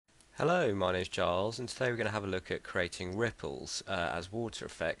Hello, my name is Giles, and today we're going to have a look at creating ripples as water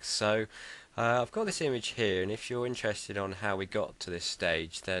effects. I've got this image here, and if you're interested on how we got to this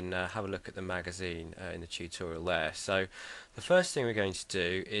stage, then have a look at the magazine in the tutorial there. So the first thing we're going to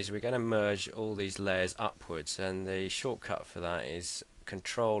do is we're going to merge all these layers upwards, and the shortcut for that is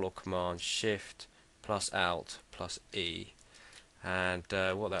Control or Command Shift plus Alt plus E. And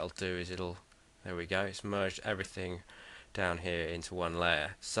what that'll do is there we go, it's merged everything down here into one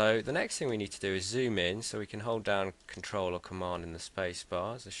layer. So the next thing we need to do is zoom in, so we can hold down Control or Command in the space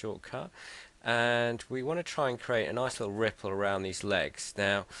bar as a shortcut, and we want to try and create a nice little ripple around these legs.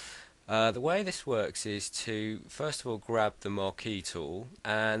 Now the way this works is to first of all grab the marquee tool,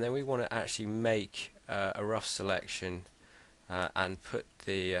 and then we want to actually make a rough selection and put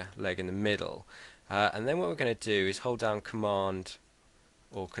the leg in the middle, and then what we're going to do is hold down Command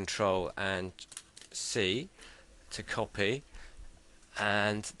or Control and C to copy,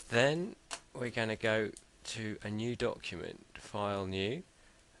 and then we're going to go to a new document, file new,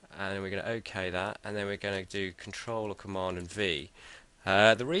 and we're going to OK that, and then we're going to do Control or Command and V.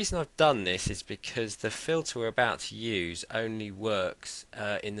 The reason I've done this is because the filter we're about to use only works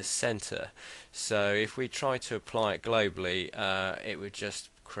in the center, so if we try to apply it globally, it would just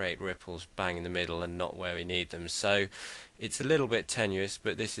create ripples bang in the middle and not where we need them. So it's a little bit tenuous,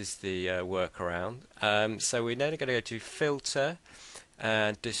 but this is the workaround. So we're now going to go to Filter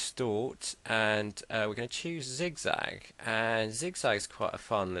and Distort, and we're going to choose Zigzag. And Zigzag is quite a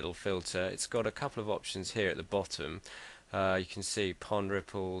fun little filter. It's got a couple of options here at the bottom. You can see pond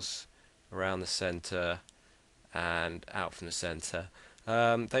ripples around the center and out from the center.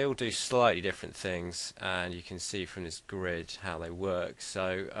 They all do slightly different things, and you can see from this grid how they work.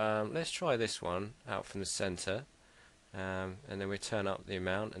 So let's try this one out from the center, and then we turn up the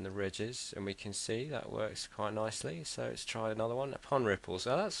amount and the ridges, and we can see that works quite nicely. So let's try another one, pond ripples.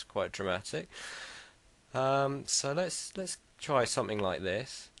 Oh, that's quite dramatic. So let's try something like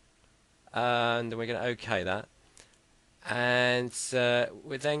this, and then we're going to OK that, and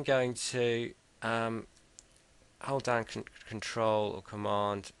we're then going to hold down Control or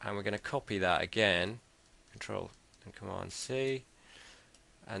Command, and we're going to copy that again, Control and Command C,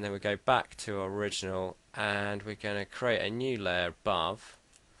 and then we go back to our original, and we're going to create a new layer above,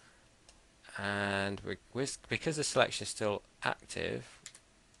 and because the selection is still active,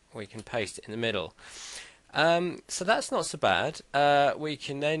 we can paste it in the middle. So that's not so bad. We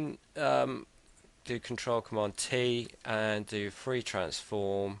can then do Control Command T and do free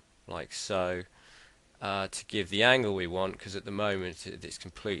transform like so, to give the angle we want, because at the moment it's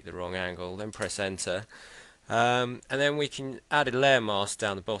completely the wrong angle. Then press enter, and then we can add a layer mask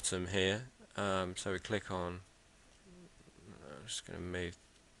down the bottom here. So we click on, I'm just going to move,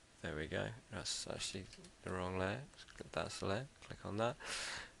 there we go, that's actually the wrong layer, that's the layer, click on that,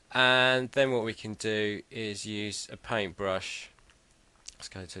 and then what we can do is use a paintbrush. Let's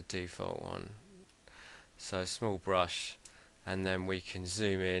go to a default one, so small brush, and then we can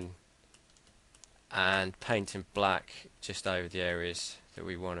zoom in and paint in black just over the areas that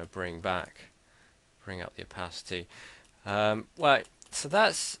we want to bring up the opacity. Right, so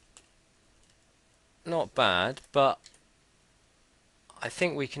that's not bad, but I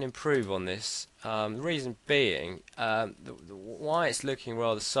think we can improve on this. The reason being, why it's looking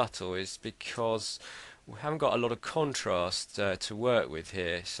rather subtle is because we haven't got a lot of contrast to work with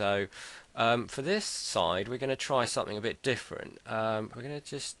here. So for this side, we're going to try something a bit different. We're going to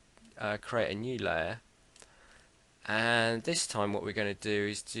just create a new layer, and this time what we're going to do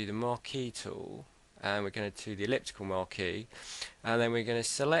is do the marquee tool, and we're going to do the elliptical marquee, and then we're going to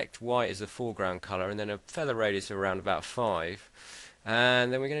select white as the foreground color, and then a feather radius of around about 5,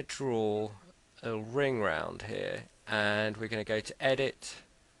 and then we're going to draw a little ring round here, and we're going to go to Edit,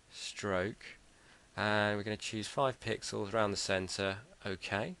 Stroke, and we're going to choose 5 pixels around the center,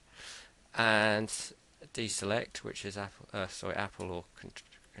 OK, and deselect, which is Apple or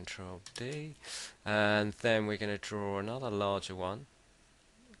Control D, and then we're going to draw another larger one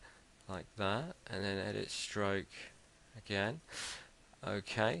like that, and then Edit, Stroke again.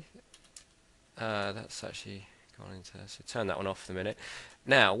 OK, that's actually gone into, so turn that one off for a minute.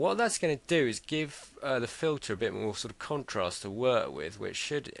 Now what that's going to do is give the filter a bit more sort of contrast to work with, which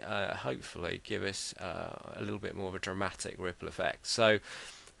should hopefully give us a little bit more of a dramatic ripple effect. So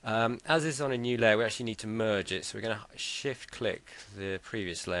as is on a new layer, we actually need to merge it, so we're going to shift click the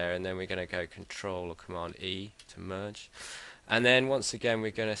previous layer, and then we're going to go Control or Command E to merge, and then once again we're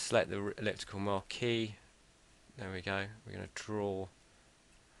going to select the elliptical marquee. There we go, we're going to draw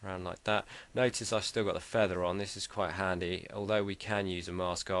around like that. Notice I've still got the feather on. This is quite handy, although we can use a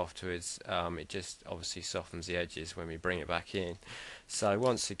mask afterwards. It just obviously softens the edges when we bring it back in. So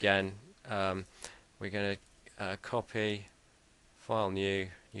once again, we're going to copy, file new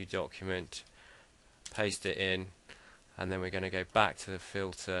document, paste it in, and then we're going to go back to the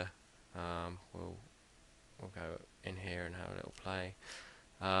filter. We'll go in here and have a little play.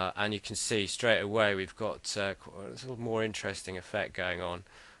 And you can see straight away we've got a little more interesting effect going on.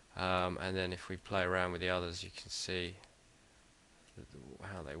 And then if we play around with the others, you can see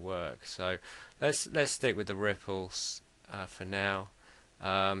how they work. So let's stick with the ripples for now.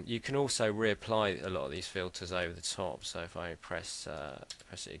 You can also reapply a lot of these filters over the top. So if I press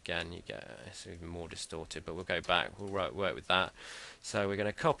it again, you get it's even more distorted. But we'll go back. We'll work with that. So we're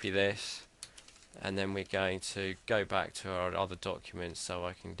going to copy this, and then we're going to go back to our other documents. So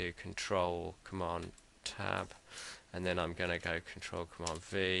I can do Control Command Tab, and then I'm going to go Control Command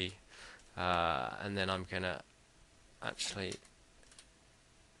V, and then I'm going to actually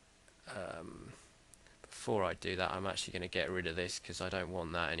before I do that, I'm actually going to get rid of this because I don't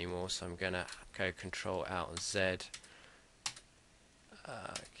want that anymore. So I'm going to go Control Alt and Z.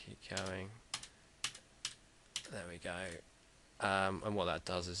 Keep going. There we go. And what that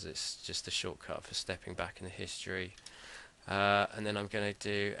does is it's just a shortcut for stepping back in the history. And then I'm going to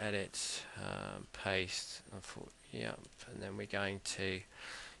do Edit, Paste. Yep. And then we're going to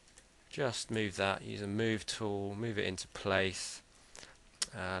just move that. Use a Move tool. Move it into place.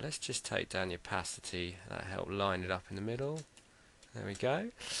 Let's just take down the opacity. That helped line it up in the middle. There we go.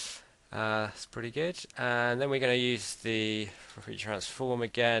 That's pretty good. And then we're going to use the transform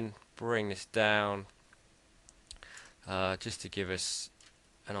again. Bring this down, just to give us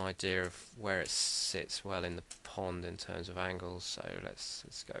an idea of where it sits well in the pond in terms of angles. So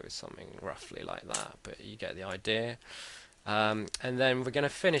let's go with something roughly like that. But you get the idea. And then we're going to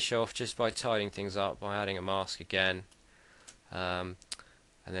finish off just by tidying things up by adding a mask again.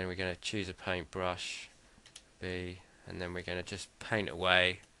 And then we're going to choose a paintbrush, B, and then we're going to just paint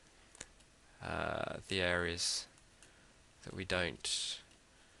away the areas that we don't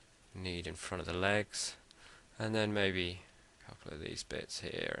need in front of the legs, and then maybe a couple of these bits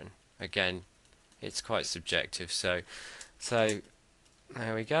here. And again, it's quite subjective, so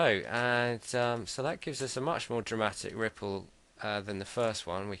there we go. And so that gives us a much more dramatic ripple than the first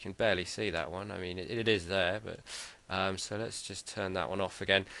one. We can barely see that one. I mean, it is there, but so let's just turn that one off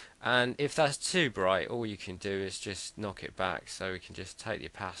again. And if that's too bright, all you can do is just knock it back. So we can just take the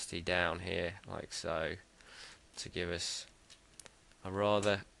opacity down here, like so, to give us a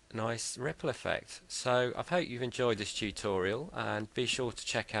rather nice ripple effect. So I hope you've enjoyed this tutorial, and be sure to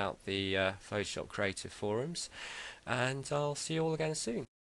check out the Photoshop Creative forums, and I'll see you all again soon.